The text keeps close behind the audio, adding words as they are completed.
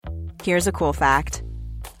Here's a cool fact.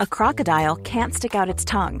 A crocodile can't stick out its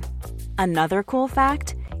tongue. Another cool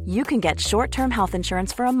fact, you can get short-term health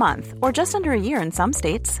insurance for a month or just under a year in some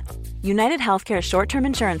states. United Healthcare short-term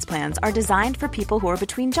insurance plans are designed for people who are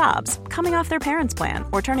between jobs, coming off their parents' plan,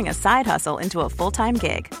 or turning a side hustle into a full-time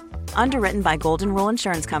gig. Underwritten by Golden Rule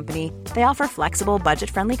Insurance Company, they offer flexible,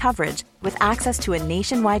 budget-friendly coverage with access to a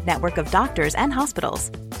nationwide network of doctors and hospitals.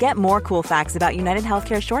 Get more cool facts about United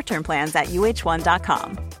Healthcare short-term plans at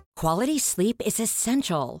uh1.com. Quality sleep is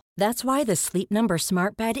essential. That's why the Sleep Number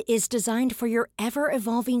Smart Bed is designed for your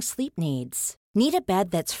ever-evolving sleep needs. Need a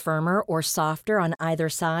bed that's firmer or softer on either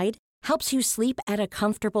side? Helps you sleep at a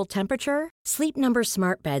comfortable temperature? Sleep Number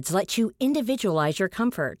Smart Beds let you individualize your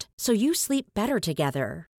comfort so you sleep better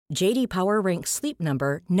together. J.D. Power ranks Sleep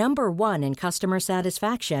Number number 1 in customer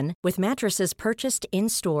satisfaction with mattresses purchased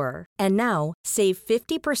in-store. And now, save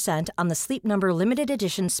 50% on the Sleep Number Limited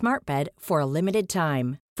Edition Smart Bed for a limited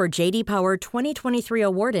time. For J.D. Power 2023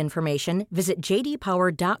 award information, visit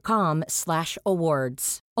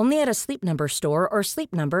jdpower.com/awards. Only at a Sleep Number store or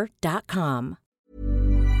sleepnumber.com.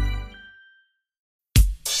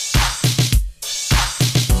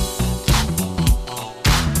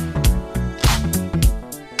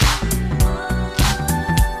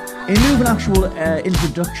 In lieu of an actual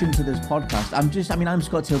introduction to this podcast, I'm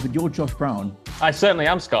Scott Tilford, you're Josh Brown. I certainly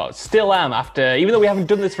am, Scott. Still am even though we haven't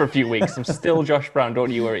done this for a few weeks, I'm still Josh Brown,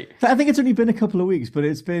 don't you worry. I think it's only been a couple of weeks, but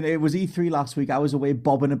it was E3 last week. I was away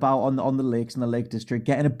bobbing about on the lakes in the Lake District,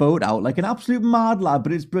 getting a boat out like an absolute mad lad,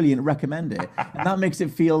 but it's brilliant, recommend it. And that makes it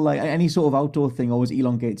feel like any sort of outdoor thing always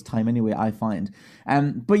elongates time anyway, I find.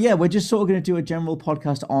 But yeah, we're just sort of going to do a general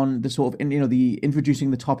podcast on the sort of, the introducing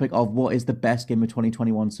the topic of what is the best game of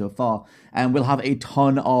 2021 so far. And we'll have a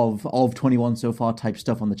ton of 21 so far type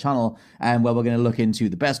stuff on the channel, where we're going to look into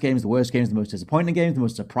the best games, the worst games, the most disappointing games, the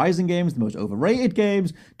most surprising games, the most overrated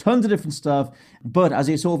games, tons of different stuff. But as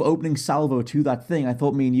a sort of opening salvo to that thing, I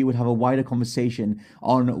thought me and you would have a wider conversation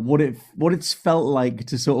on what it's felt like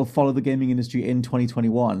to sort of follow the gaming industry in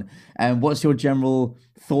 2021. And what's your general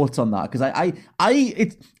thoughts on that? Because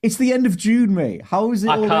it's the end of June, mate. How is it?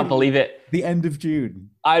 I can't believe it. The end of June.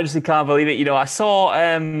 I honestly can't believe it. I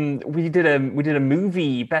saw we did a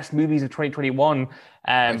movie best movies of 2021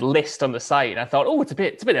 list on the site, and I thought, it's a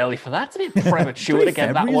bit early for that. It's a bit premature to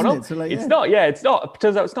get that one up. It's not. It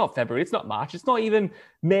turns out it's not February. It's not March. It's not even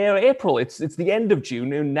May or April. It's the end of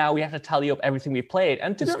June, and now we have to tally up everything we've played.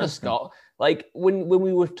 And to be honest, Scott, like when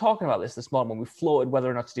we were talking about this morning, when we floated whether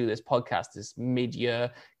or not to do this podcast, this mid-year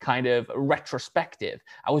kind of retrospective,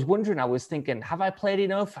 I was thinking, have I played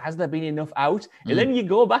enough? Has there been enough out? And then you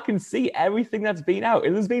go back and see everything that's been out,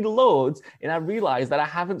 and there's been loads. And I realized that I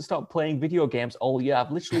haven't stopped playing video games all year.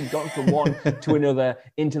 I've literally gone from one to another,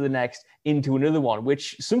 into the next, into another one,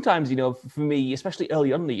 which sometimes, for me, especially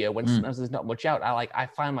early on in the year, when sometimes there's not much out, I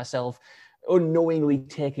find myself unknowingly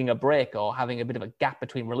taking a break or having a bit of a gap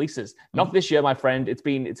between releases. Not this year, my friend. It's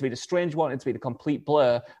been a strange one. It's been a complete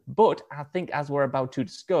blur. But I think, as we're about to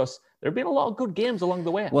discuss, there have been a lot of good games along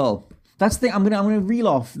the way. Well, that's the thing. I'm gonna reel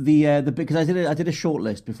off the because I did a short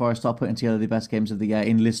list before I start putting together the best games of the year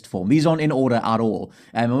in list form. These aren't in order at all,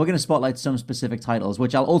 and we're going to spotlight some specific titles,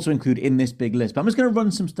 which I'll also include in this big list. But I'm just going to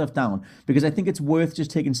run some stuff down because I think it's worth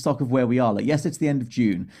just taking stock of where we are. Like, yes, it's the end of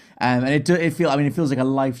June, and it feels like a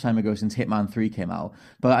lifetime ago since Hitman 3 came out.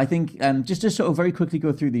 But I think just to sort of very quickly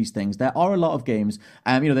go through these things, there are a lot of games.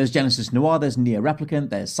 There's Genesis Noir, there's Nier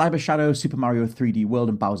Replicant, there's Cyber Shadow, Super Mario 3D World,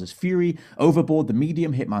 and Bowser's Fury, Overboard, The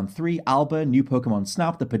Medium, Hitman 3, Alba, New Pokemon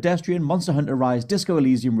Snap, The Pedestrian, Monster Hunter Rise, Disco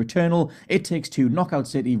Elysium, Returnal, It Takes Two, Knockout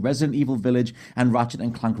City, Resident Evil Village, and Ratchet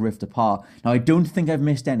and Clank Rift Apart. Now, I don't think I've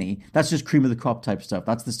missed any. That's just cream of the crop type stuff.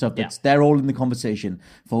 That's the stuff they're all in the conversation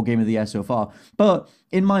for Game of the Year so far. But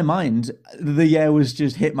in my mind, the year was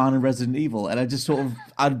just Hitman and Resident Evil, and I just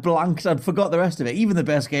I'd blanked, I'd forgot the rest of it. Even the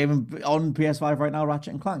best game on PS5 right now,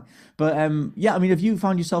 Ratchet and Clank. But have you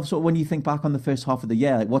found yourself sort of, when you think back on the first half of the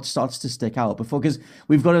year, like what starts to stick out because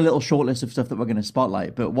we've got a little short list of stuff that we're going to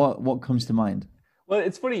spotlight, but what comes to mind? Well,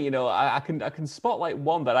 it's funny, I can spotlight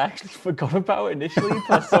one that I actually forgot about initially,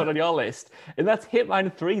 plus saw it on your list, and that's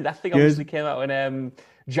Hitman 3. That thing obviously came out in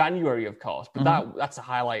January, of course, but that's a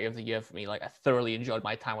highlight of the year for me. Like, I thoroughly enjoyed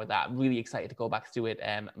my time with that. I'm really excited to go back to it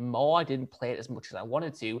more. I didn't play it as much as I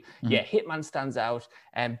wanted to. Yeah, Hitman stands out.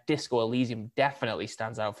 Disco Elysium definitely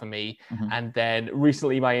stands out for me. And then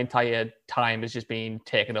recently my entire time has just been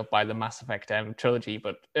taken up by the Mass Effect trilogy.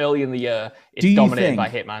 But early in the year, it's dominated by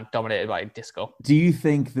Hitman, dominated by Disco. Do you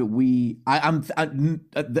think that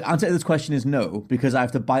the answer to this question is no, because I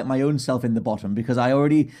have to bite my own self in the bottom, because I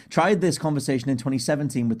already tried this conversation in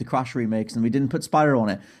 2017 with the Crash remakes and we didn't put Spyro on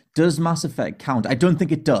it. Does Mass Effect count? I don't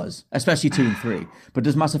think it does, especially 2 and 3. But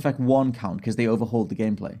does Mass Effect 1 count because they overhauled the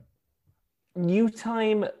gameplay? New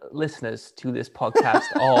time listeners to this podcast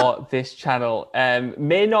or this channel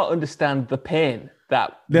may not understand the pain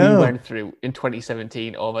that we went through in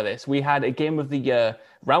 2017 over this. We had a Game of the Year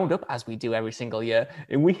roundup, as we do every single year,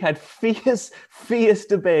 and we had fierce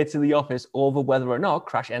debates in the office over whether or not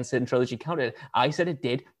Crash N. Trilogy counted. I said it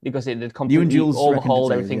did because it had completely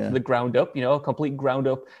overhauled everything from the ground up. A complete ground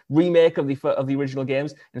up remake of the original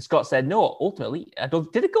games. And Scott said no. Ultimately,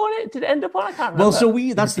 did it go on it? Did it end up on? I can't remember. Well,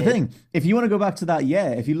 so that's the thing. If you want to go back to that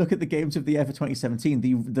year, if you look at the games of the year for 2017,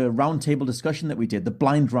 the roundtable discussion that we did, the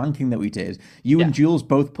blind ranking that we did, and Jules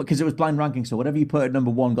both put, because it was blind ranking, so whatever you put at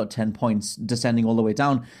number 1 got 10 points, descending all the way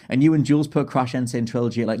down. And you and Jules put Crash N.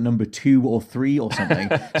 Trilogy at like number 2 or 3 or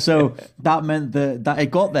something. So that meant that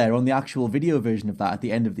it got there on the actual video version of that at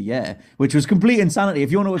the end of the year, which was complete insanity.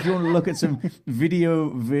 If you want to look at some video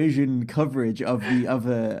version coverage of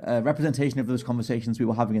a representation of those conversations we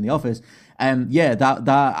were having in the office,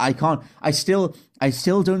 I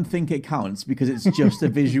still don't think it counts because it's just a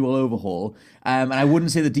visual overhaul. And I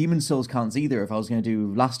wouldn't say the Demon's Souls counts either if I was going to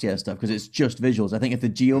do last year's stuff, because it's just visuals. I think if the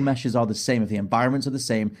geomeshes are the same, if the environments are the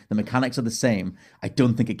same, the mechanics are the same, I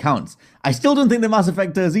don't think it counts. I still don't think the Mass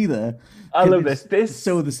Effect does either. I love this. This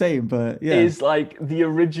so the same, but yeah. Is like the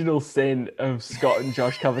original sin of Scott and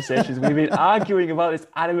Josh conversations. We've been arguing about this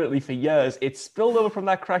adamantly for years. It's spilled over from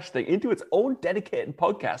that Crash thing into its own dedicated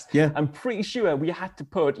podcast. Yeah. I'm pretty sure we had to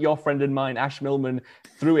put your friend and mine, Ash Millman,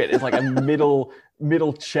 through it as like a middle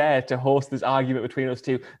chair to host this argument between us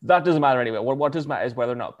two. That doesn't matter anyway. What does matter is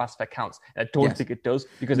whether or not Mass Effect counts. I don't think it does,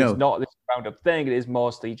 because it's not this roundup thing. It is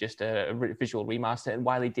mostly just a visual remaster. And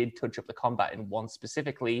while they did touch up the combat in one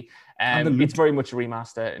specifically, it's very much a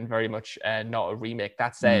remaster and very much not a remake.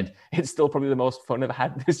 That said, it's still probably the most fun I've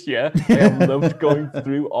had this year. I've loved going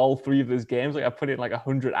through all 3 of those games. Like I put in like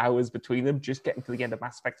 100 hours between them, just getting to the end of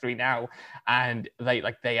Mass Effect 3 now, and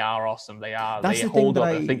they are awesome. They hold up.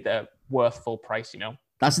 I think they're worth full price,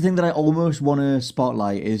 That's the thing that I almost want to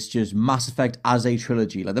spotlight, is just Mass Effect as a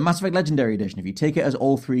trilogy. Like the Mass Effect Legendary Edition, if you take it as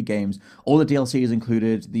all 3 games, all the DLC is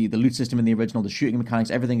included, the loot system in the original, the shooting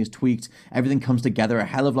mechanics, everything is tweaked, everything comes together a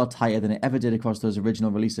hell of a lot tighter than it ever did across those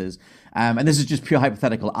original releases. And this is just pure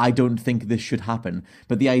hypothetical. I don't think this should happen,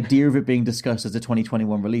 but the idea of it being discussed as a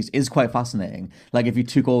 2021 release is quite fascinating. Like if you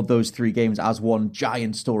took all of those 3 games as one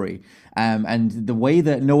giant story, and the way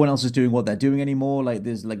that no one else is doing what they're doing anymore, like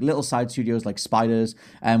there's like little side studios like Spiders,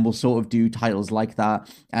 will sort of do titles like that,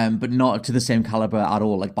 but not to the same caliber at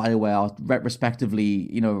all. Like BioWare are respectively,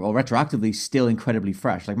 or retroactively still incredibly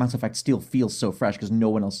fresh. Like Mass Effect still feels so fresh because no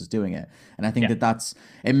one else is doing it. And I think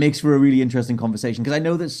it makes for a really interesting conversation, because I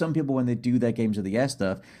know that some people, when they do their Games of the Year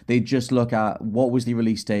stuff, they just look at what was the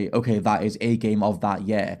release date. Okay, that is a game of that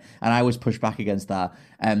year. And I always push back against that,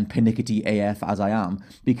 pernickety AF as I am,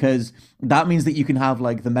 because that means that you can have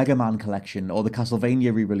like the Mega Man collection or the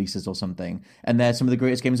Castlevania re-releases or something, and they're some of the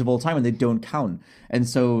greatest games of all time and they don't count. And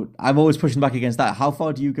so I'm always pushing back against that. How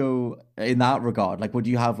far do you go in that regard? Like, would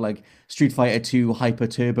you have like Street Fighter 2 Hyper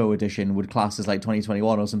Turbo Edition would class as like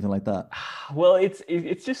 2021 or something like that? Well,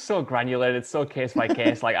 it's just so granular. It's so case by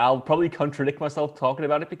case. Like I'll probably contradict myself talking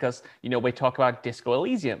about it, because we talk about Disco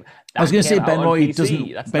Elysium. I was going to say Benroy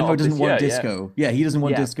doesn't want Disco. Yeah, he doesn't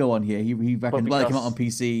want Disco on here. He reckoned it came out on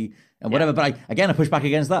PC and whatever. But I push back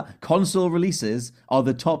against that. Console releases are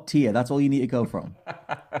the top tier. That's all you need to go from.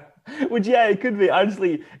 Which, it could be.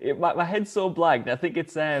 Honestly, my head's so blank. I think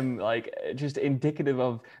it's like just indicative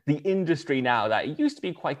of the industry now, that it used to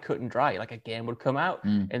be quite cut and dry. Like a game would come out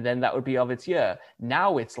and then that would be of its year.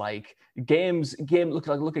 Now it's like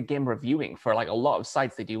look at game reviewing. For like a lot of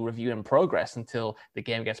sites, they do review in progress until the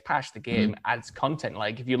game gets patched. The game adds content.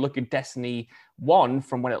 Like if you look at Destiny 1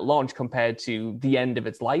 from when it launched compared to the end of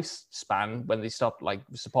its lifespan, when they stopped like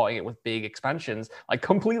supporting it with big expansions, like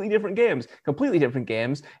completely different games.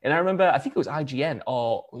 And I remember, I think it was IGN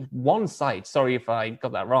or one site, sorry if I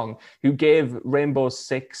got that wrong, who gave Rainbow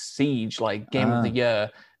Six Siege like Game of the Year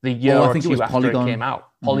the year or two after Polygon. It came out.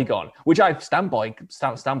 Polygon, which I stand by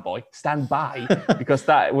because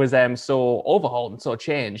that was so overhauled and so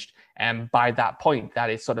changed. And by that point,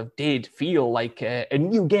 that it sort of did feel like a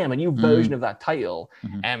new game, a new version of that title.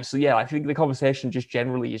 So I think the conversation just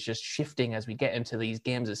generally is just shifting as we get into these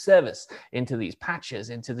games as service, into these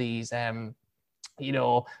patches, into these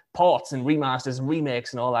ports and remasters and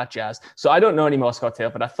remakes and all that jazz. So I don't know any more Scott Taylor,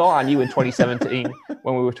 but I thought I knew in 2017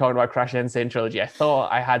 when we were talking about Crash Insane Trilogy, I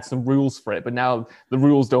thought I had some rules for it, but now the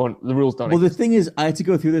rules don't. Well, exist. The thing is, I had to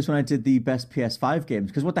go through this when I did the best PS5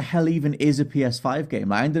 games, because what the hell even is a PS5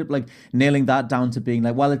 game? I ended up like nailing that down to being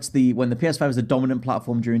like, well, it's when the PS5 is the dominant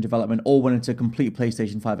platform during development, or when it's a complete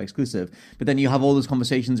PlayStation 5 exclusive. But then you have all those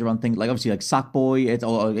conversations around things like obviously like Sackboy,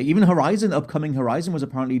 or even Horizon. Upcoming Horizon was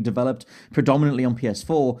apparently developed predominantly on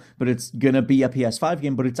PS4, but it's gonna be a PS5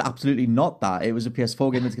 game, but it's absolutely not that. It was a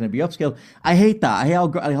PS4 game that's gonna be upscaled. I hate that. I hate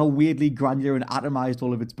how weirdly granular and atomized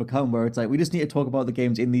all of it's become, where it's like we just need to talk about the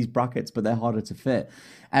games in these brackets, but they're harder to fit.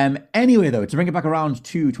 Anyway, though, to bring it back around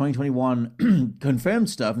to 2021 confirmed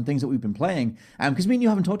stuff and things that we've been playing, because me and you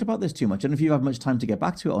haven't talked about this too much. I don't know if you've had much time to get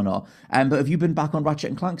back to it or not, but have you been back on Ratchet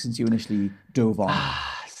and Clank since you initially dove on?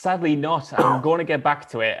 Sadly not. I'm going to get back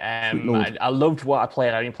to it. I loved what I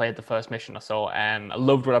played. I only played the first mission or so. I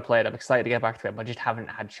loved what I played. I'm excited to get back to it, but I just haven't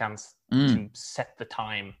had a chance to set the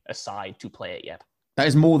time aside to play it yet. That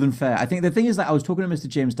is more than fair. I think the thing is that I was talking to Mr.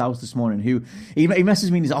 James Dowse this morning, who he messaged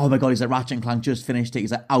me and he's like, oh my God, he's like, Ratchet and Clank just finished it.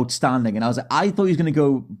 He's like, outstanding. And I was like, I thought he was going to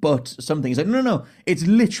go, but something. He's like, no. It's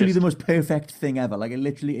literally the most perfect thing ever. Like, it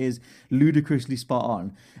literally is ludicrously spot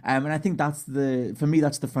on. And I think for me,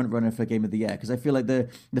 that's the front runner for Game of the Year. Because I feel like the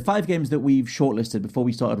 5 games that we've shortlisted before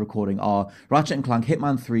we started recording are Ratchet and Clank,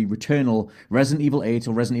 Hitman 3, Returnal, Resident Evil 8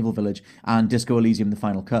 or Resident Evil Village, and Disco Elysium, the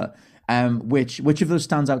final cut. Which of those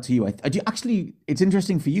stands out to you? It's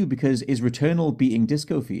interesting for you because is Returnal beating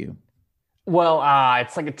Disco for you? Well,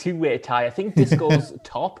 it's like a two-way tie. I think Disco's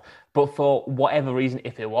top, but for whatever reason,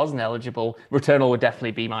 if it wasn't eligible, Returnal would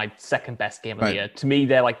definitely be my second best game of the year. To me,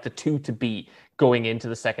 they're like the two to beat going into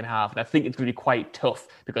the second half. And I think it's going to be quite tough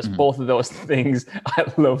because both of those things I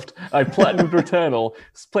loved. I platinumed Returnal,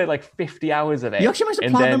 played like 50 hours of it. You actually managed to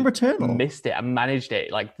platinum Returnal? Missed it. I managed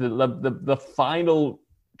it. Like the final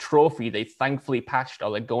trophy they thankfully patched, or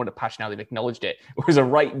they're going to patch now, they've acknowledged it was a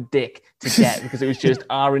right dick to get because it was just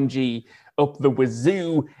RNG up the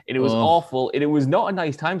wazoo and it was awful and it was not a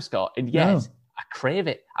nice time, Scott, and yet I crave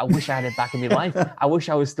it. I wish I had it back in my life. I wish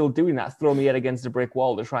I was still doing that, throwing my head against a brick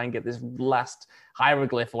wall to try and get this last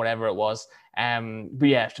hieroglyph or whatever it was. But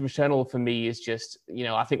yeah, Returnal for me is just,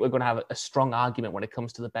 I think we're going to have a strong argument when it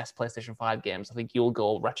comes to the best PlayStation 5 games. I think you'll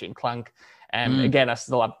go Ratchet and Clank. Again, I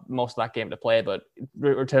still have most of that game to play, but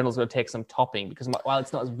Returnal's going to take some topping because while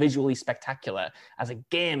it's not as visually spectacular as a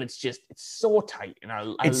game, it's so tight.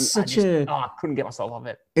 I couldn't get myself off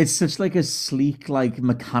it. It's such like a sleek, like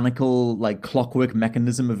mechanical, like clockwork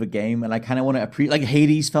mechanism of a game, and I kind of want to appreciate. Like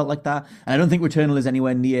Hades felt like that, and I don't think Returnal is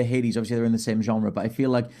anywhere near Hades. Obviously, they're in the same genre, but I feel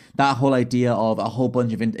like that whole idea of a whole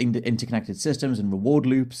bunch of interconnected systems and reward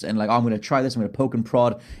loops, and like I'm going to try this, I'm going to poke and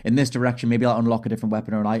prod in this direction. Maybe I'll unlock a different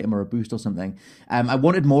weapon or an item or a boost or something. I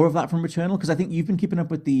wanted more of that from Returnal because I think you've been keeping up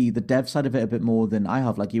with the dev side of it a bit more than I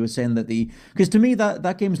have. Like you were saying that because to me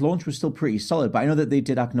that game's launch was still pretty solid, but I know that they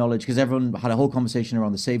did acknowledge, because everyone had a whole conversation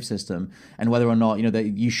around the save system and whether or not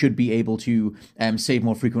that you should be able to save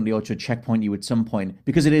more frequently or to checkpoint you at some point,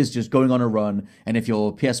 because it is just going on a run, and if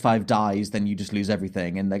your PS5 dies, then you just lose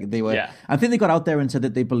everything. And they were, I think they got out there and said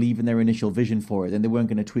that they believe in their initial vision for it, and they weren't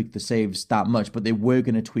going to tweak the saves that much, but they were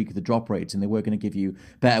going to tweak the drop rates, and they were going to give you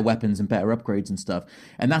better weapons and better upgrades and stuff.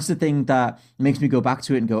 And that's the thing that makes me go back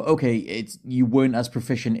to it and go, okay, you weren't as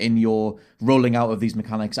proficient in your rolling out of these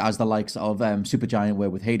mechanics as the likes of Supergiant were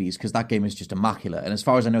with Hades, because that game is just immaculate. And as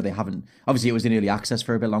far as I know, they haven't, obviously it was in early access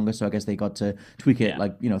for a bit longer, so I guess they got to tweak it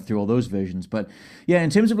through all those versions. But yeah, in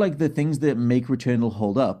terms of like the things that make Returnal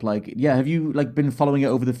hold up, have you like been following it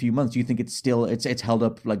over the few months? Do you think it's held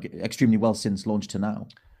up like extremely well since launch to now?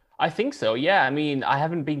 I think so, yeah. I mean, I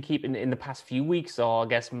haven't been keeping, in the past few weeks or I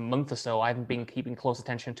guess month or so, I haven't been keeping close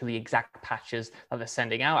attention to the exact patches that they're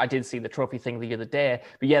sending out. I did see the trophy thing the other day,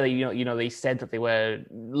 but yeah, they said that they were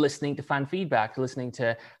listening to fan feedback, listening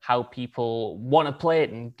to how people want to play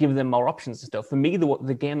it and give them more options and stuff. For me,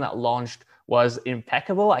 the game that launched was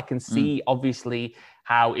impeccable. I can see, obviously,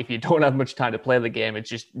 how if you don't have much time to play the game,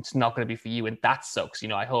 it's not going to be for you, and that sucks.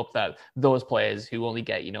 I hope that those players who only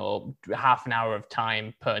get half an hour of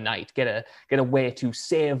time per night get a way to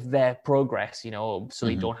save their progress, so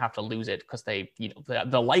they don't have to lose it because they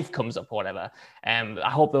the life comes up or whatever. I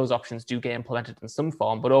hope those options do get implemented in some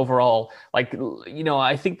form. But overall, I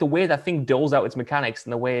think the way that thing doles out its mechanics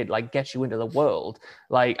and the way it gets you into the world,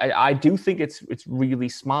 I do think it's really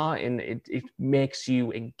smart, and it makes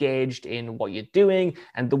you engaged in what you're doing.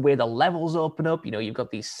 and the way the levels open up. You've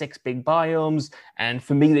got these 6 big biomes, and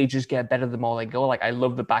for me, they just get better the more they go. Like, I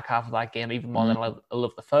love the back half of that game even more than I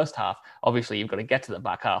love the first half. Obviously, you've got to get to the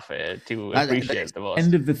back half to appreciate it the most.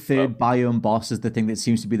 End of the third biome boss is the thing that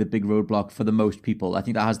seems to be the big roadblock for the most people. I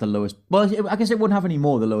think that has the lowest. Well, I guess it wouldn't have any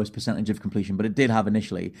more the lowest percentage of completion, but it did have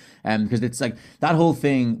initially, because it's like that whole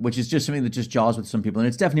thing, which is just something that just jars with some people, and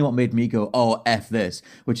it's definitely what made me go, "Oh, F this,"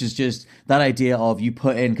 which is just that idea of you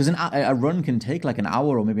put in, because a run can take like an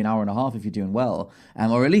hour or maybe an hour and a half if you're doing well,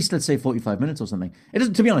 or at least let's say 45 minutes or something. It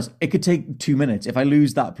doesn't. To be honest, it could take 2 minutes. If I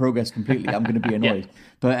lose that progress completely, I'm going to be annoyed.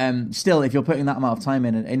 But still, if you're putting that amount of time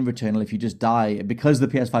in Returnal, if you just die because the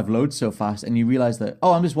PS5 loads so fast, and you realize that,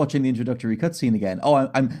 oh, I'm just watching the introductory cutscene again. Oh,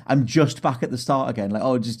 I'm just back at the start again. Like,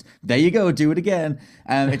 oh, just there you go, do it again.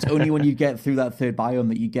 It's only when you get through that third biome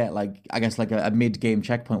that you get like, I guess, like a mid-game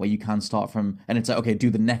checkpoint where you can start from, and it's like, okay, do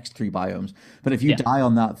the next 3 biomes. But if you die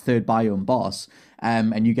on that third biome boss,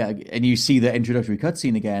 and you see the introductory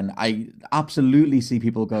cutscene again, I absolutely see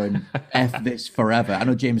people going, F this forever. I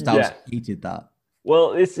know James Dowse hated that.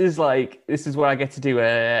 Well, this is where I get to do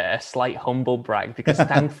a slight humble brag, because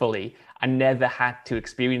thankfully I never had to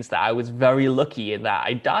experience that. I was very lucky in that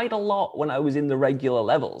I died a lot when I was in the regular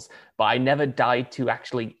levels, but I never died to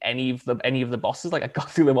actually any of the bosses. Like, I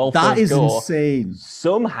got through them all. That is insane.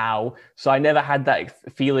 Somehow, so I never had that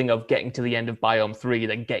feeling of getting to the end of biome 3,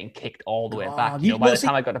 then getting kicked all the way back. By the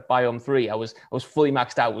time I got to biome 3, I was fully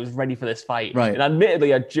maxed out, was ready for this fight. Right. And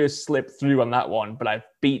admittedly, I just slipped through on that one, but I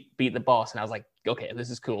beat the boss, and I was like, okay,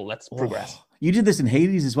 this is cool. Let's progress. You did this in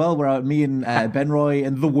Hades as well, where me and Benroy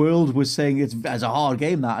and the world was saying it's a hard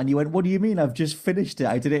game, that, and you went, "What do you mean? I've just finished it.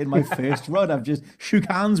 I did it in my first run. I've just shook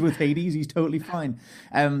hands with Hades. He's totally fine."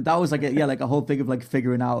 That was like a whole thing of like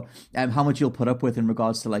figuring out how much you'll put up with in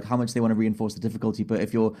regards to like how much they want to reinforce the difficulty. But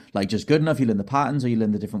if you're like just good enough, you learn the patterns or you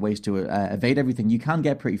learn the different ways to evade everything, you can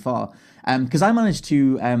get pretty far. Because I managed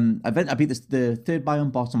to I beat the third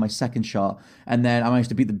biome boss on my second shot, and then I managed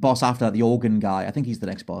to beat the boss after that, the organ guy. I think he's the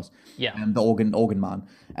next boss. Yeah. The organ man,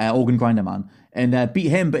 organ grinder man, and beat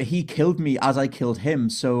him, but he killed me as I killed him,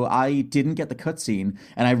 so I didn't get the cutscene,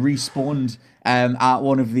 and I respawned at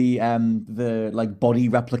one of the like body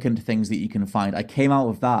replicant things that you can find. I came out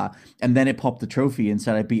of that, and then it popped the trophy and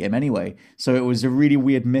said I beat him anyway. So it was a really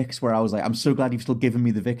weird mix where I was like, I'm so glad you've still given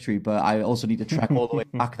me the victory, but I also need to trek all the way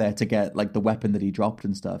back there to get like the weapon that he dropped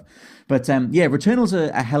and stuff. But Returnal's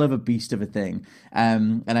a hell of a beast of a thing,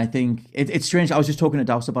 and I think it's strange. I was just talking to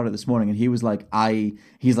Dowse about it this morning, and he was like, I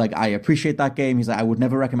appreciate that game. He's like, I would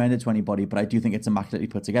never recommend it to anybody, but I do think it's immaculately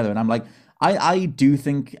put together. And I'm like, I do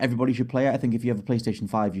think everybody should play it. I think if you have a PlayStation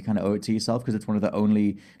 5, you kind of owe it to yourself, because it's one of the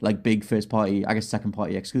only like big first party, I guess second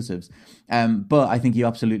party exclusives. But I think you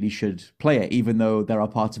absolutely should play it, even though there are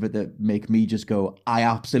parts of it that make me just go, I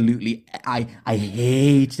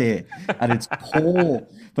hate it at its core.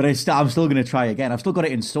 But I'm still going to try again. I've still got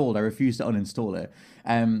it installed. I refuse to uninstall it.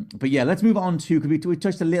 But yeah, let's move on to, we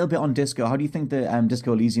touched a little bit on Disco. How do you think that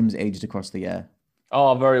Disco Elysium's aged across the year?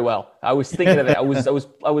 Oh, very well. I was thinking of it. I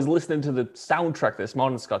was listening to the soundtrack this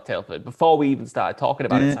morning, Scott Tailford, before we even started talking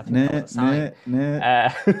about it. So I think that was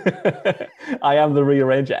a sign. I am the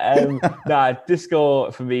rearranger. Disco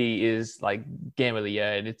for me is like game of the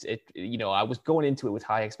year, and I was going into it with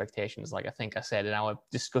high expectations, like I think I said in our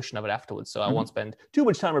discussion of it afterwards. So I won't spend too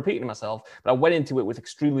much time repeating myself, but I went into it with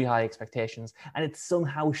extremely high expectations, and it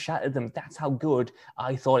somehow shattered them. That's how good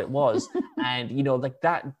I thought it was, and like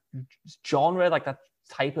that genre, like that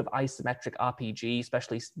type of isometric RPG,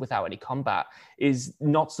 especially without any combat, is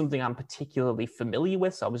not something I'm particularly familiar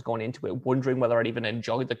with. So I was going into it wondering whether I'd even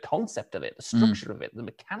enjoy the concept of it, the structure of it, the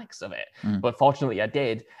mechanics of it. But fortunately I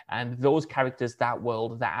did. And those characters, that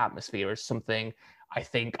world, that atmosphere is something I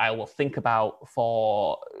think I will think about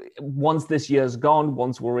for once this year's gone,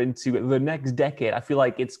 once we're into the next decade. I feel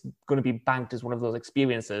like it's going to be banked as one of those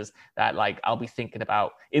experiences that like I'll be thinking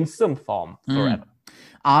about in some form forever.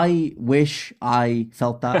 I wish I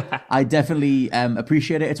felt that. I definitely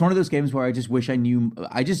appreciate it. It's one of those games where I just wish I knew.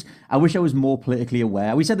 I wish I was more politically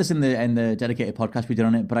aware. We said this in the dedicated podcast we did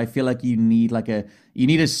on it, but I feel like you need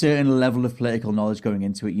a certain level of political knowledge going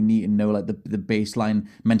into it. You need to know like the baseline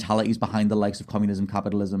mentalities behind the likes of communism,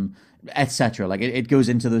 capitalism, etc. Like it goes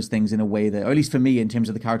into those things in a way that, or at least for me, in terms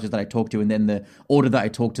of the characters that I talk to and then the order that I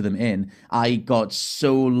talk to them in, I got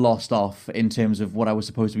so lost off in terms of what I was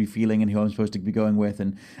supposed to be feeling and who I'm supposed to be going with.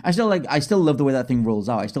 And I still love the way that thing rolls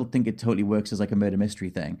out. I still think it totally works as like a murder mystery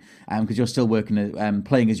thing, because you're still working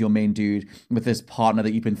playing as your main dude with this partner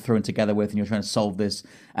that you've been thrown together with, and you're trying to solve this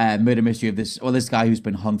murder mystery of this guy who's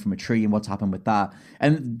been hung from a tree and what's happened with that,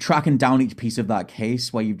 and tracking down each piece of that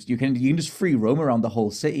case where you can just free roam around the whole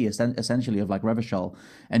city essentially. essentially of like Revachol,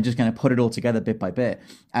 and just kind of put it all together bit by bit.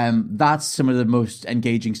 That's some of the most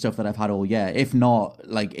engaging stuff that I've had all year, if not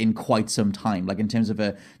like in quite some time. Like in terms of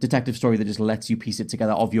a detective story that just lets you piece it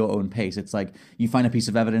together of your own pace. It's like you find a piece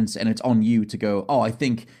of evidence and it's on you to go, oh, I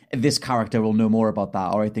think this character will know more about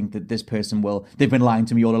that, or I think that this person will, they've been lying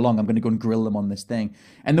to me all along, I'm going to go and grill them on this thing.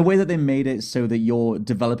 And the way that they made it so that you're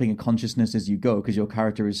developing a consciousness as you go, because your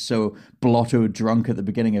character is so blotto drunk at the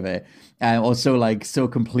beginning of it, or so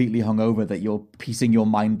completely hungover that you're piecing your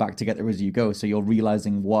mind back together as you go, so you're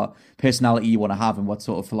realizing what personality you want to have and what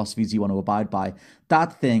sort of philosophies you want to abide by.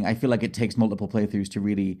 That thing, I feel like it takes multiple playthroughs to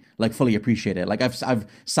really like fully appreciate it. Like I've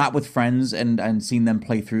sat with friends and seen them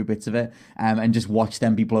play through bits of it, and just watch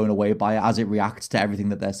them be blown away by it as it reacts to everything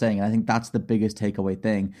that they're saying. And I think that's the biggest takeaway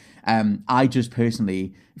thing. I just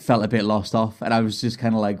personally felt a bit lost off, and I was just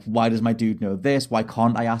kind of like, why does my dude know this? Why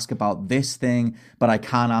can't I ask about this thing? But I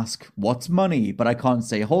can ask what's money, but I can't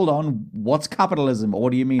say, hold on, what's capitalism? Or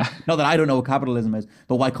what do you mean? Not that I don't know what capitalism is,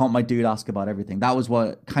 but why can't my dude ask about everything? That was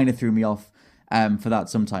what kind of threw me off for that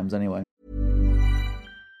sometimes anyway.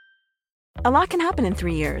 A lot can happen in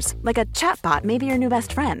 3 years, like a chatbot may be your new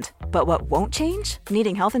best friend. But what won't change?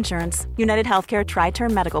 Needing health insurance. United Healthcare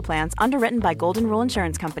Tri-Term Medical Plans, underwritten by Golden Rule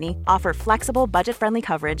Insurance Company, offer flexible, budget-friendly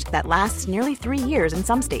coverage that lasts nearly 3 years in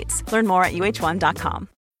some states. Learn more at uh1.com.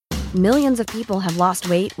 Millions of people have lost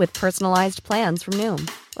weight with personalized plans from Noom.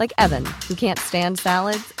 Like Evan, who can't stand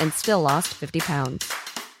salads and still lost 50 pounds.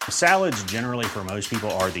 Salads generally for most people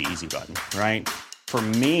are the easy button, right? For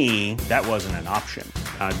me, that wasn't an option.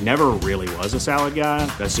 I never really was a salad guy.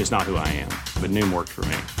 That's just not who I am. But Noom worked for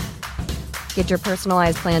me. Get your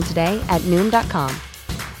personalized plan today at Noom.com.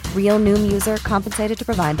 Real Noom user compensated to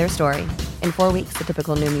provide their story. In 4 weeks, the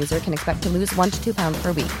typical Noom user can expect to lose 1 to 2 pounds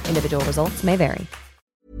per week. Individual results may vary.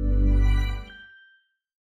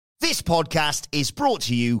 This podcast is brought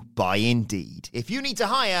to you by Indeed. If you need to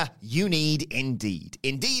hire, you need Indeed.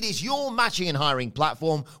 Indeed is your matching and hiring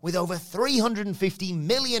platform with over 350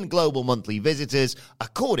 million global monthly visitors,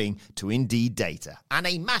 according to Indeed data, and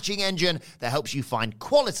a matching engine that helps you find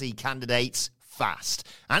quality candidates fast.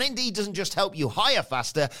 And Indeed doesn't just help you hire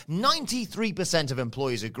faster. 93% of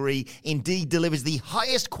employers agree Indeed delivers the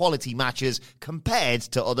highest quality matches compared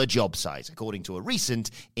to other job sites, according to a recent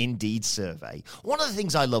Indeed survey. One of the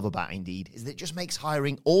things I love about Indeed is that it just makes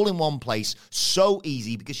hiring all in one place so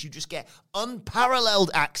easy, because you just get unparalleled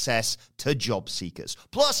access to job seekers.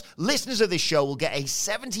 Plus, listeners of this show will get a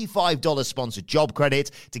 $75 sponsored job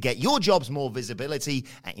credit to get your jobs more visibility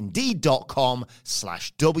at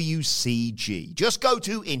Indeed.com/WCG. Just go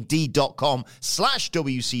to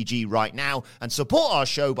Indeed.com/WCG right now and support our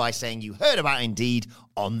show by saying you heard about Indeed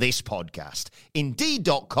on this podcast.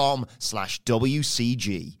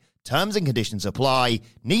 Indeed.com/WCG. Terms and conditions apply.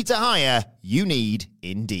 Need to hire? You need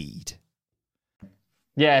Indeed.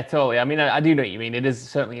 Yeah, totally. I mean, I do know what you mean. It is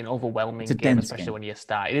certainly an overwhelming game, especially when you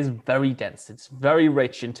start. It is very dense. It's very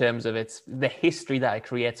rich in terms of the history that it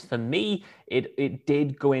creates. For me, it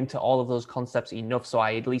did go into all of those concepts enough so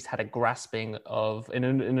I at least had a grasping of an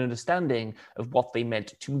understanding of what they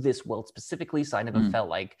meant to this world specifically. So I never felt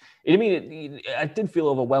like, I did feel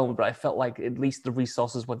overwhelmed, but I felt like at least the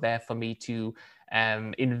resources were there for me to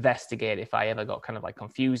investigate if I ever got kind of like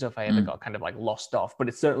confused, or if I ever got kind of like lost off. But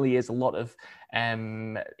it certainly is a lot of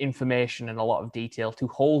information and a lot of detail to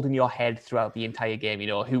hold in your head throughout the entire game. You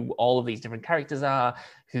know, who all of these different characters are,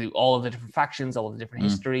 who all of the different factions, all of the different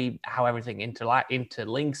history, how everything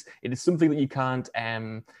interlinks. It is something that you can't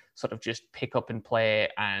sort of just pick up and play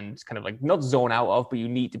and kind of like not zone out of, but you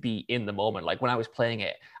need to be in the moment. Like when I was playing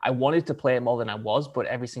it, I wanted to play it more than I was, but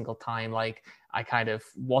every single time, like I kind of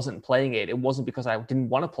wasn't playing it. It wasn't because I didn't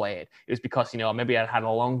want to play it. It was because, you know, maybe I had a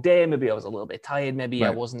long day, maybe I was a little bit tired, maybe I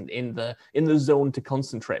wasn't in the zone to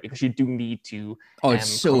concentrate, because you do need to. Oh, it's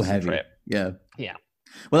so heavy. Yeah. Yeah.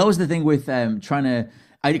 Well, that was the thing with trying to.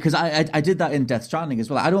 Because I did that in Death Stranding as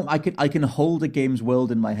well. I can hold a game's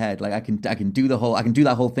world in my head. Like I can do that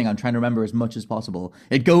whole thing. I'm trying to remember as much as possible.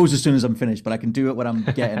 It goes as soon as I'm finished, but I can do it when I'm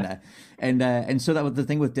getting there. And so that was the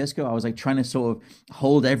thing with Disco. I was like trying to sort of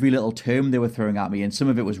hold every little term they were throwing at me, and some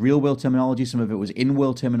of it was real world terminology, some of it was in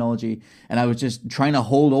world terminology, and I was just trying to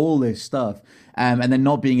hold all this stuff. And then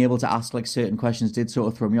not being able to ask like certain questions did sort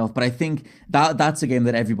of throw me off. But I think that's a game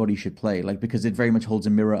that everybody should play, like, because it very much holds a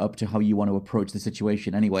mirror up to how you want to approach the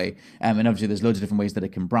situation anyway. And obviously there's loads of different ways that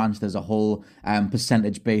it can branch. There's a whole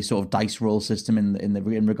percentage-based sort of dice roll system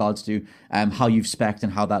in regards to how you've spec'd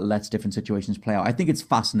and how that lets different situations play out. I think it's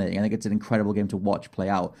fascinating. I think it's an incredible game to watch play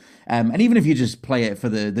out. And even if you just play it for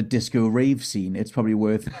the disco rave scene, it's probably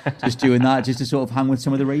worth just doing that, just to sort of hang with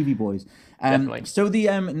some of the ravey boys. So the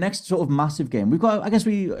next sort of massive game game. We've got, I guess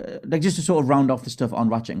just to sort of round off the stuff on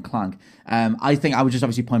Ratchet and Clank. I think I would just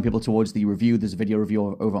obviously point people towards the review. There's a video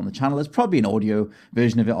review over on the channel. There's probably an audio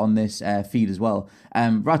version of it on this feed as well.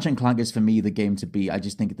 Ratchet and Clank is for me the game to beat. I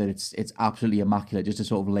just think that it's absolutely immaculate, just to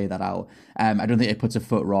sort of lay that out. I don't think it puts a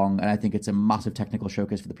foot wrong, and I think it's a massive technical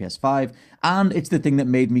showcase for the PS5. And it's the thing that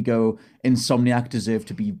made me go, Insomniac deserve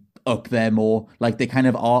to be up there more. Like, they kind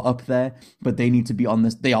of are up there, but they need to be on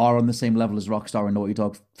this. They are on the same level as Rockstar and Naughty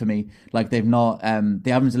Dog for me. Like, they haven't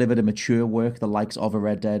delivered a mature work the likes of a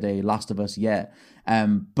Red Dead, a Last of Us yet.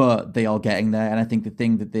 But they are getting there, and I think the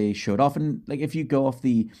thing that they showed off, and like if you go off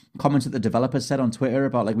the comments that the developers said on Twitter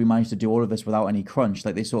about like we managed to do all of this without any crunch,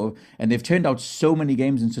 like and they've turned out so many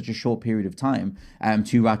games in such a short period of time,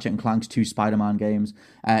 2 Ratchet and Clanks, 2 Spider-Man games,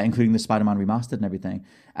 including the Spider-Man remastered and everything,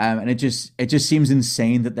 and it just seems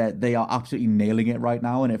insane that they are absolutely nailing it right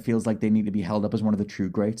now, and it feels like they need to be held up as one of the true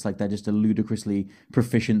greats. Like, they're just a ludicrously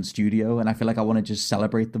proficient studio, and I feel like I want to just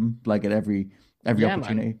celebrate them like at every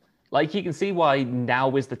opportunity. Man. Like, you can see why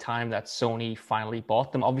now is the time that Sony finally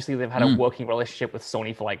bought them. Obviously, they've had a working relationship with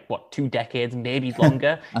Sony for 2 decades, maybe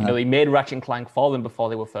longer. They made Ratchet and Clank for them before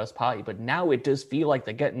they were first party, but now it does feel like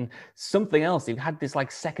they're getting something else. They've had this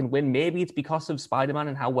second win. Maybe it's because of Spider-Man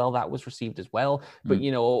and how well that was received as well. But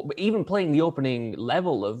even playing the opening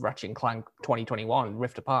level of Ratchet and Clank 2021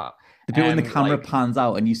 Rift Apart, the bit when the camera pans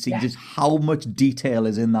out and you see just how much detail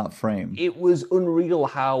is in that frame. It was unreal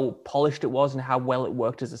how polished it was and how well it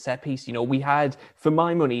worked as a set piece. We had, for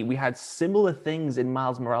my money, we had similar things in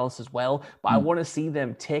Miles Morales as well, but I want to see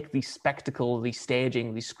them take the spectacle, the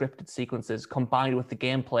staging, the scripted sequences combined with the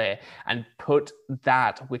gameplay and put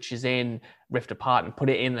that which is in Rift Apart and put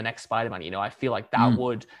it in the next Spider-Man. I feel like that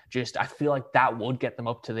would get them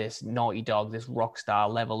up to this Naughty Dog, this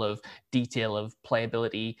Rockstar level of detail, of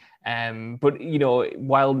playability. But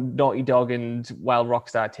while Naughty Dog and while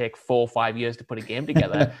Rockstar take 4 or 5 years to put a game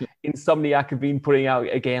together, Insomniac have been putting out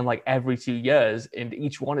a game every 2 years, and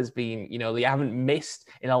each one has been, they haven't missed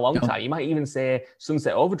in a long time. You might even say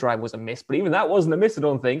Sunset Overdrive was a miss, but even that wasn't a miss, I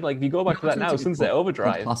don't think. If you go back to that now, Sunset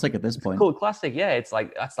Overdrive, classic at this point. Cool classic, yeah. It's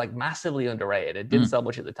that's massively underrated. It didn't sell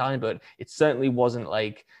much at the time, but it certainly wasn't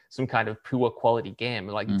some kind of poor quality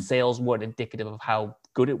game. Sales weren't indicative of how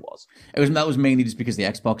good it was. That was mainly just because the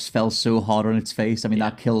Xbox fell so hard on its face. I mean,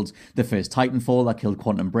 that killed the first Titanfall, that killed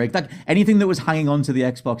Quantum Break. Anything that was hanging on to the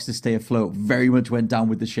Xbox to stay afloat very much went down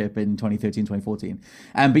with the ship in 2013, 2014.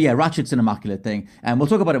 But yeah, Ratchet's an immaculate thing. And we'll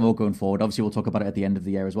talk about it more going forward. Obviously, we'll talk about it at the end of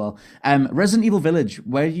the year as well. Resident Evil Village,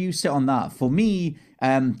 where do you sit on that? For me,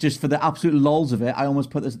 just for the absolute lols of it, I almost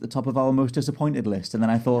put this at the top of our most disappointed list, and then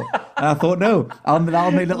I thought, no,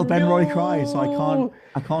 that'll make little Ben Roy cry, so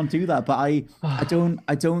I can't do that. But I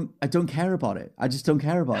don't care about it. I just don't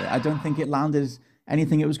care about it. I don't think it landed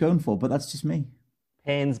anything it was going for, but that's just me.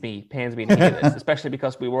 Pains me to hear this, especially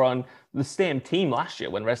because we were on the same team last year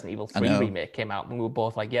when Resident Evil 3 Remake came out, and we were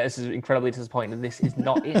both like, yeah, this is incredibly disappointing. This is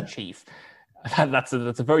not it, Chief. That's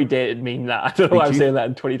a very dated meme. That I don't know why I'm saying that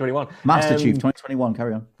in 2021. Master Chief 2021.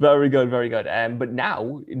 Carry on. Very good. But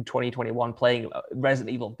now in 2021, playing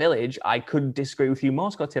Resident Evil Village, I couldn't disagree with you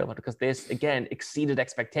more, Scott Taylor, because this again exceeded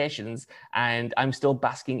expectations, and I'm still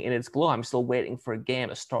basking in its glow. I'm still waiting for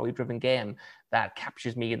a story-driven game that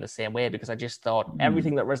captures me in the same way, because I just thought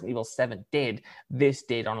everything that Resident Evil 7 did, this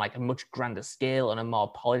did on a much grander scale, on a more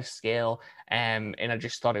polished scale. And I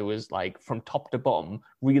just thought it was from top to bottom,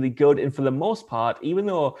 really good. And for the most part, even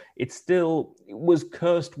though it still was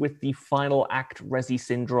cursed with the final act Resi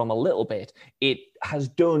syndrome a little bit, it has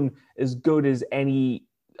done as good as any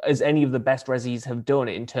of the best Resis have done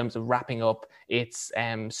in terms of wrapping up its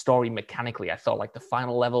story mechanically. I thought the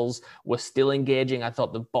final levels were still engaging. I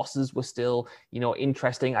thought the bosses were still,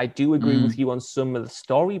 interesting. I do agree with you on some of the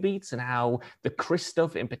story beats and how the Chris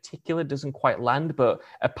stuff in particular doesn't quite land. But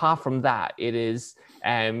apart from that, it is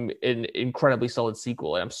an incredibly solid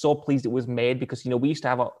sequel. And I'm so pleased it was made, because, we used to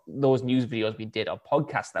have those news videos we did, our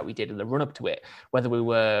podcasts that we did in the run up to it, whether we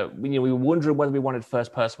were wondering whether we wanted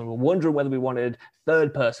first person, we were wondering whether we wanted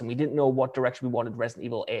third person. We didn't know what direction we wanted Resident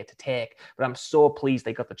Evil 8 to take, but I'm so pleased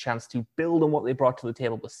they got the chance to build on what they brought to the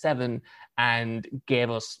table with 7 and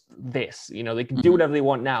gave us this. They can do whatever they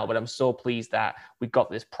want now, but I'm so pleased that we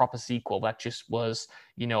got this proper sequel that just was,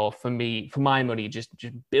 for my money, just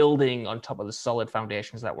building on top of the solid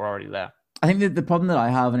foundations that were already there. I think that the problem that I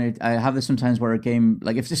have, and I have this sometimes where a game,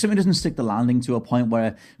 if something doesn't stick the landing to a point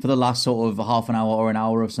where for the last sort of half an hour or an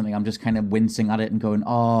hour of something, I'm just kind of wincing at it and going,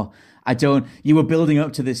 oh, you were building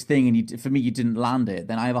up to this thing, and for me, you didn't land it.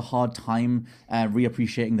 Then I have a hard time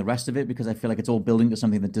reappreciating the rest of it because I feel like it's all building to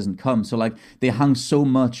something that doesn't come. So like they hang so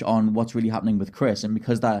much on what's really happening with Chris, and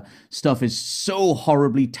because that stuff is so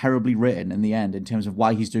horribly, terribly written in the end in terms of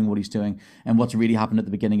why he's doing what he's doing and what's really happened at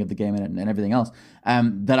the beginning of the game and everything else,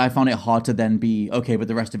 that I found it hard to then be okay, but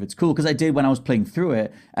the rest of it's cool. Because I did, when I was playing through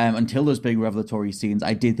it, until those big revelatory scenes,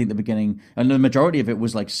 I did think the beginning and the majority of it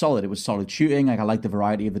was like solid. It was solid shooting. Like I like the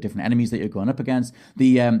variety of the different enemies that you're going up against.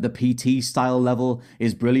 The PT style level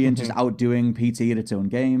is brilliant, just outdoing PT at its own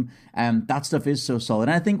game. That stuff is so solid.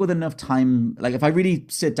 And I think with enough time, like if I really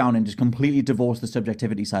sit down and just completely divorce the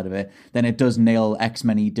subjectivity side of it, then it does nail X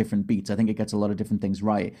many different beats. I think it gets a lot of different things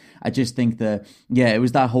right. I just think that, it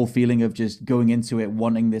was that whole feeling of just going into it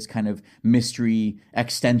wanting this kind of mystery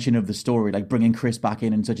extension of the story, like bringing Chris back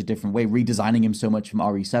in such a different way, redesigning him so much from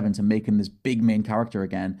RE7 to make him this big main character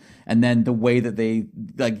again. And then the way that they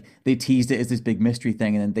teased it as this big mystery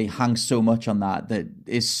thing, and then they hang so much on that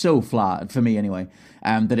is so flat for me anyway,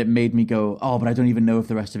 that it made me go, oh, but I don't even know if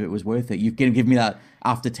the rest of it was worth it. You've given me that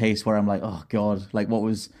aftertaste where I'm like, oh god, like what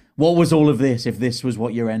was all of this if this was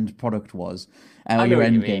what your end product was, or your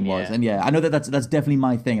end game was? And I know that's definitely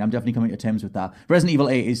my thing. I'm definitely coming to terms with that. Resident Evil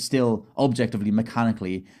 8 is still objectively,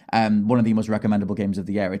 mechanically, one of the most recommendable games of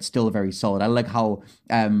the year. It's still very solid. I like how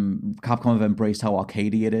Capcom have embraced how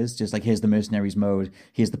arcadey it is. Just like, here's the mercenaries mode,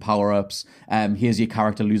 here's the power-ups, here's your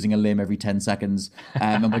character losing a limb every 10 seconds,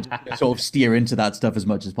 and we just sort of steer into that stuff as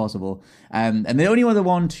much as possible. And the only other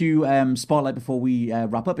one to spotlight before we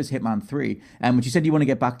wrap up is Hitman 3, which you said you want to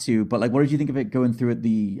get back to, but like, what did you think of it going through it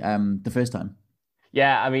the first time?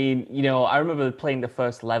 Yeah, I mean, I remember playing the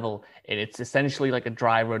first level, and it's essentially like a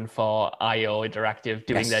dry run for IO Interactive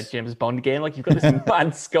doing their James Bond game. Like, you've got this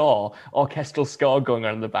bad orchestral score going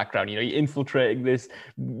on in the background. You're infiltrating this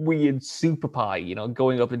weird super pie,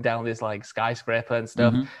 going up and down this like skyscraper and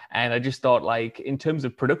stuff. Mm-hmm. And I just thought, like, in terms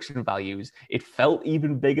of production values, it felt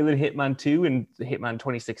even bigger than Hitman 2 and Hitman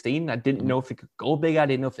 2016. I didn't know if it could go big. I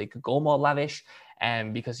didn't know if they could go more lavish.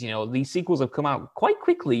 Because, these sequels have come out quite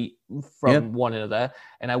quickly from one another.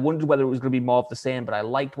 And I wondered whether it was going to be more of the same, but I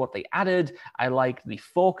liked what they added. I liked the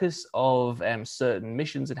focus of certain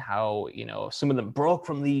missions and how, some of them broke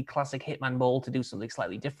from the classic Hitman mold to do something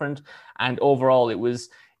slightly different. And overall, it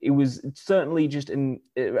was certainly just an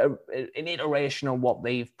iteration on what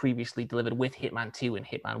they've previously delivered with Hitman 2 and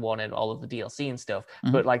Hitman 1 and all of the DLC and stuff.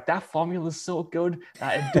 Mm-hmm. But like, that formula is so good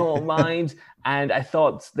that I don't mind. And I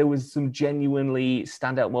thought there was some genuinely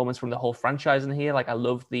standout moments from the whole franchise in here. Like, I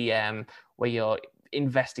love the where you're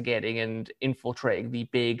investigating and infiltrating the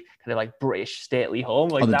big kind of like British stately home.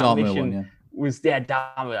 Like, that mission one, was damn it,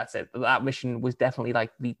 that's it. That mission was definitely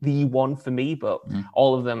like the one for me, but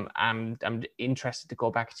all of them I'm interested to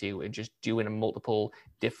go back to and just do in multiple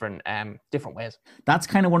different ways. That's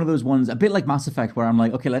kind of one of those ones, a bit like Mass Effect, where I'm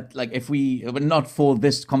like, okay, if we, not for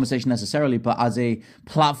this conversation necessarily, but as a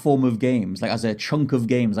platform of games, like as a chunk of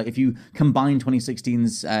games, like if you combine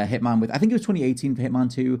 2016's Hitman with, I think it was 2018 for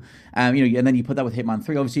Hitman 2, and then you put that with Hitman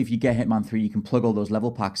 3. Obviously, if you get Hitman 3, you can plug all those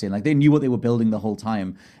level packs in. Like, they knew what they were building the whole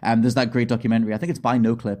time. There's that great documentary, I think it's by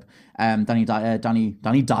NoClip, Danny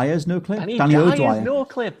Dyer's NoClip? Danny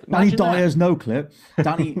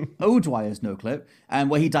O'Dwyer's NoClip,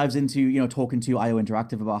 where he dives into, talking to IO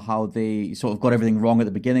Interactive about how they sort of got everything wrong at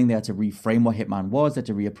the beginning. They had to reframe what Hitman was, they had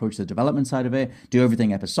to reapproach the development side of it, do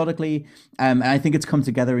everything episodically, and I think it's come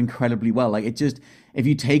together incredibly well. Like, it just, if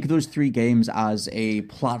you take those three games as a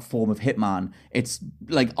platform of Hitman, it's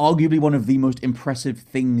like arguably one of the most impressive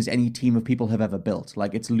things any team of people have ever built.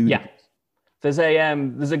 Like, it's ludicrous. Yeah. There's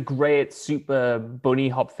a great Super Bunny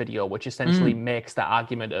Hop video which essentially makes the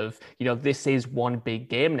argument of, this is one big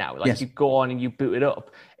game now. Like, you go on and you boot it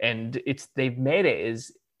up, and they've made it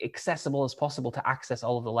as accessible as possible to access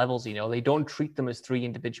all of the levels. They don't treat them as three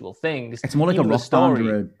individual things. It's more like a Rock Band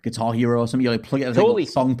or a Guitar Hero or something. You like plug it as totally.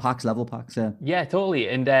 Like song packs, level packs. Yeah, totally.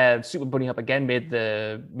 And Super Bunny Hop again made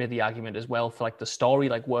the argument as well for like the story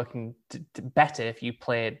like working better if you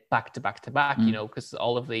play it back to back to back. Because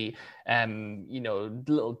all of the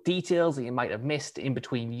little details that you might have missed in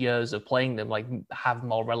between years of playing them like have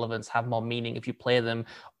more relevance, have more meaning if you play them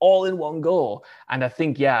all in one go. And I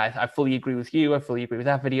think I fully agree with you. I fully agree with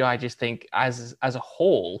that video. I just think as a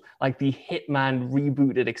whole, like, the Hitman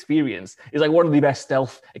rebooted experience is like one of the best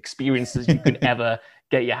stealth experiences you could ever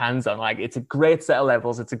get your hands on. Like, it's a great set of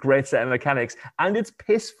levels, it's a great set of mechanics, and it's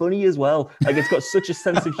piss funny as well. Like, it's got such a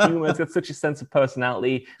sense of humor, it's got such a sense of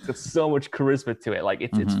personality, it's got so much charisma to it. Like,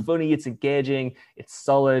 it's funny, it's engaging, it's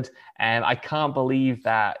solid, and I can't believe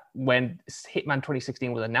that when Hitman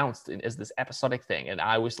 2016 was announced as this episodic thing, and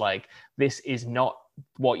I was like, this is not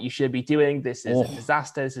what you should be doing, this is a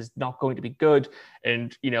disaster, this is not going to be good.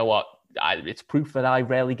 And you know what, it's proof that I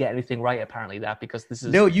rarely get anything right, apparently, that because this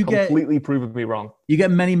is completely proven me wrong. You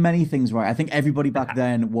get many things right. I think everybody back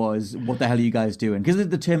then was, what the hell are you guys doing? Because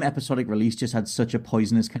the term episodic release just had such a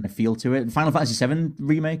poisonous kind of feel to it. Final Fantasy VII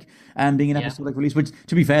Remake being an episodic release, which,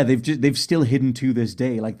 to be fair, they've still hidden to this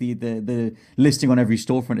day. Like, the listing on every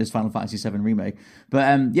storefront is Final Fantasy VII Remake. But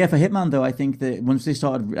for Hitman, though, I think that once they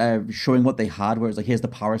started showing what they had, where it's like, here's the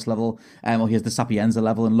Paris level, or here's the Sapienza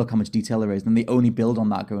level, and look how much detail there is, and they only build on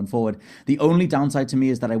that going forward. The only downside to me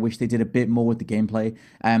is that I wish they did a bit more with the gameplay,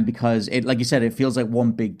 because it, like you said, it feels like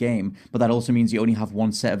one big game, but that also means you only have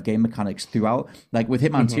one set of game mechanics throughout. Like with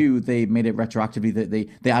Hitman 2, they made it retroactively that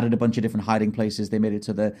they added a bunch of different hiding places. They made it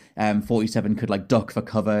so the 47 could like duck for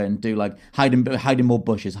cover and do like hide in more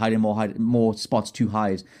bushes, hide in more spots to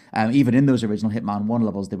hide. Even in those original Hitman 1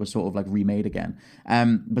 levels, they were sort of like remade again.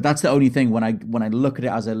 But that's the only thing when I look at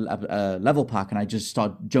it as a level pack and I just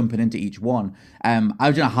start jumping into each one. I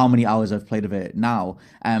don't know how many hours I've played of it now,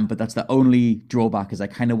 but that's the only drawback, is I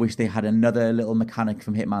kind of wish they had another little mechanic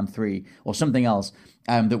from Hitman 3 or something else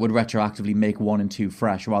that would retroactively make 1 and 2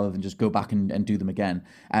 fresh, rather than just go back and do them again.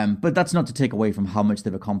 But that's not to take away from how much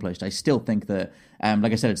they've accomplished. I still think that,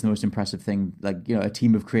 like I said, it's the most impressive thing, like, you know, a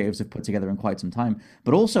team of creatives have put together in quite some time.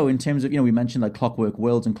 But also in terms of, you know, we mentioned like Clockwork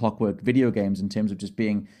Worlds and Clockwork video games in terms of just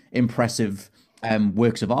being impressive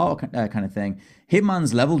works of art kind of thing.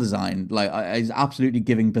 Hitman's level design is absolutely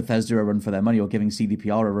giving Bethesda a run for their money, or giving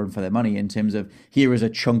CDPR a run for their money, in terms of, here is a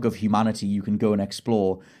chunk of humanity you can go and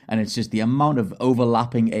explore, and it's just the amount of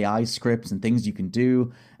overlapping AI scripts and things you can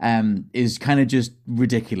do is kind of just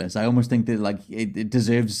ridiculous. I almost think that like it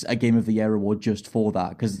deserves a Game of the Year award just for that,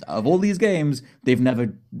 because of all these games, they've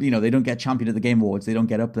never, you know, they don't get champion at the Game Awards, they don't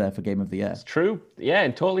get up there for Game of the Year. It's true, yeah,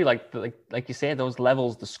 and totally like you say, those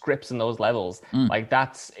levels, the scripts in those levels, like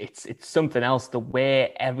that's it's something else. The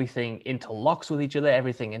way everything interlocks with each other,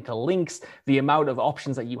 everything interlinks, the amount of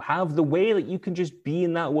options that you have, the way that you can just be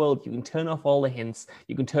in that world, you can turn off all the hints,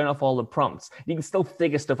 you can turn off all the prompts, you can still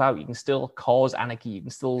figure stuff out, you can still cause anarchy, you can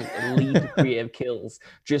still lead to creative kills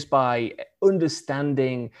just by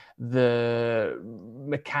understanding the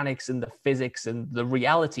mechanics and the physics and the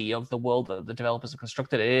reality of the world that the developers have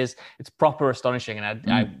constructed. It's proper astonishing, and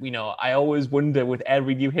I always wonder with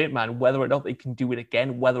every new Hitman whether or not they can do it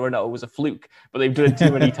again, whether or not it was a fluke, but they've done it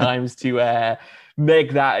too many times to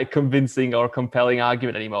make that a convincing or compelling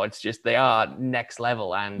argument anymore. It's just, they are next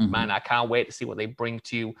level, and man, I can't wait to see what they bring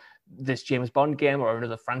to this James Bond game or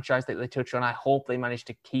another franchise that they touch on. I hope they manage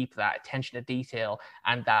to keep that attention to detail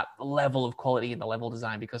and that level of quality in the level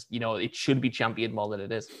design, because, you know, it should be championed more than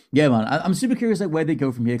it is. Yeah, man. I'm super curious like where they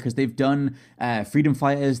go from here, because they've done Freedom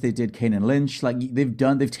Fighters, they did Kane and Lynch. Like they've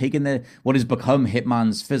taken what has become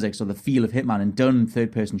Hitman's physics or the feel of Hitman and done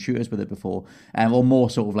third-person shooters with it before, or more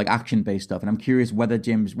sort of like action-based stuff. And I'm curious whether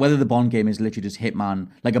the Bond game is literally just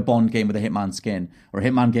Hitman, like a Bond game with a Hitman skin, or a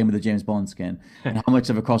Hitman game with a James Bond skin, and how much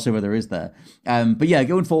of a crossover there is there. But yeah,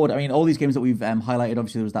 going forward, I mean, all these games that we've highlighted,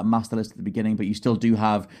 obviously there was that master list at the beginning, but you still do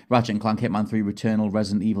have Ratchet & Clank, Hitman 3, Returnal,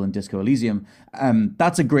 Resident Evil, and Disco Elysium.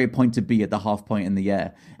 That's a great point to be at the half point in the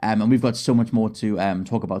year. And we've got so much more to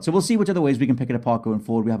talk about. So we'll see which other ways we can pick it apart going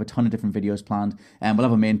forward. We have a ton of different videos planned, and we'll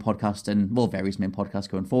have a main podcast and, well, various main podcasts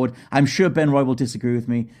going forward. I'm sure Ben Roy will disagree with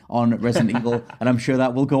me on Resident Evil, and I'm sure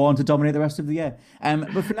that will go on to dominate the rest of the year.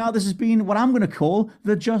 But for now, this has been what I'm going to call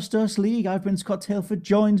the Just Us League. I've been Scott Tailford,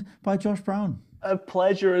 joined by Josh Brown. A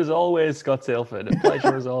pleasure as always, Scott Tailford. A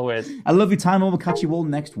pleasure as always. I love your time, and we'll catch you all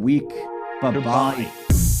next week. Bye-bye. Goodbye.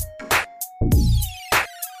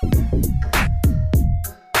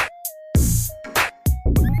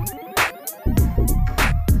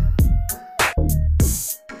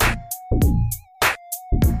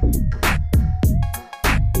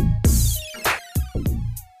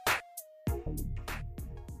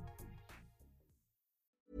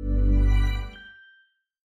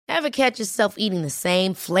 Ever catch yourself eating the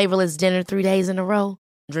same flavorless dinner 3 days in a row?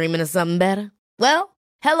 Dreaming of something better? Well,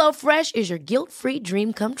 HelloFresh is your guilt-free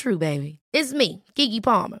dream come true, baby. It's me, Keke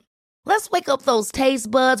Palmer. Let's wake up those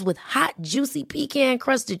taste buds with hot, juicy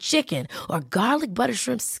pecan-crusted chicken or garlic butter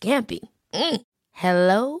shrimp scampi.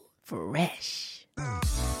 Hello Fresh.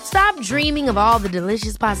 Stop dreaming of all the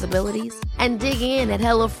delicious possibilities and dig in at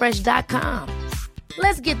HelloFresh.com.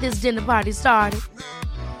 Let's get this dinner party started.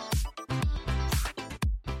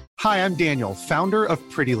 Hi, I'm Daniel, founder of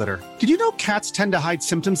Pretty Litter. Did you know cats tend to hide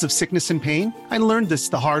symptoms of sickness and pain? I learned this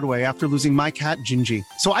the hard way after losing my cat, Gingy.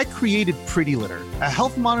 So I created Pretty Litter, a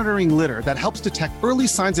health monitoring litter that helps detect early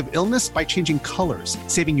signs of illness by changing colors,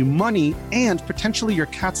 saving you money and potentially your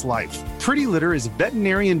cat's life. Pretty Litter is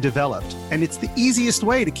veterinarian developed, and it's the easiest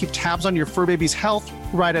way to keep tabs on your fur baby's health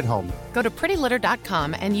right at home. Go to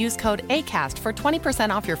prettylitter.com and use code ACAST for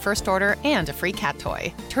 20% off your first order and a free cat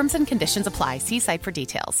toy. Terms and conditions apply. See site for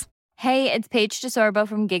details. Hey, it's Paige DeSorbo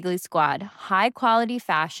from Giggly Squad. High quality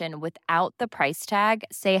fashion without the price tag.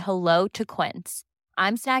 Say hello to Quince.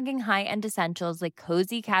 I'm snagging high-end essentials like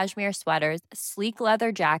cozy cashmere sweaters, sleek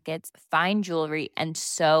leather jackets, fine jewelry, and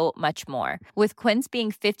so much more. With Quince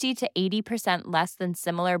being 50 to 80% less than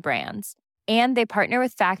similar brands. And they partner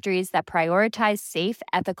with factories that prioritize safe,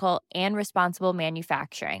 ethical, and responsible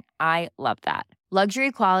manufacturing. I love that.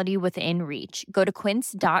 Luxury quality within reach. Go to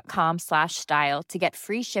quince.com/style to get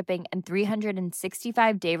free shipping and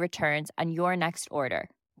 365-day returns on your next order.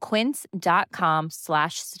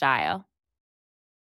 Quince.com/style.